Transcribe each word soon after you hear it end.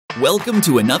Welcome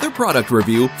to another product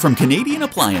review from Canadian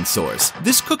Appliance Source.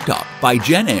 This cooktop by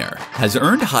Jenn-Air has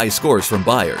earned high scores from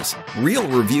buyers. Real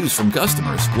reviews from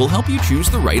customers will help you choose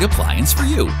the right appliance for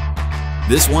you.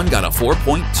 This one got a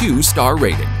 4.2 star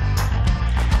rating.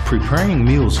 Preparing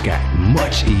meals got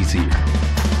much easier.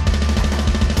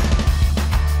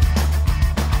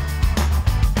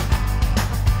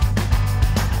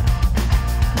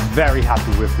 Very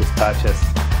happy with this purchase.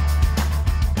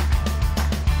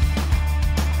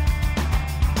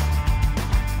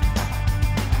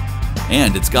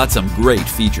 And it's got some great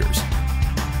features.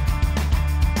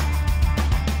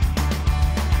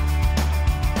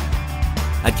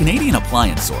 At Canadian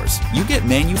Appliance Source, you get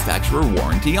manufacturer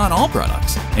warranty on all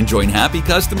products and join happy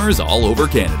customers all over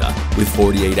Canada with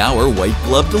 48-hour white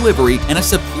glove delivery and a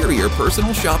superior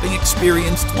personal shopping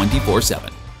experience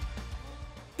 24/7.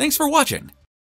 Thanks for watching.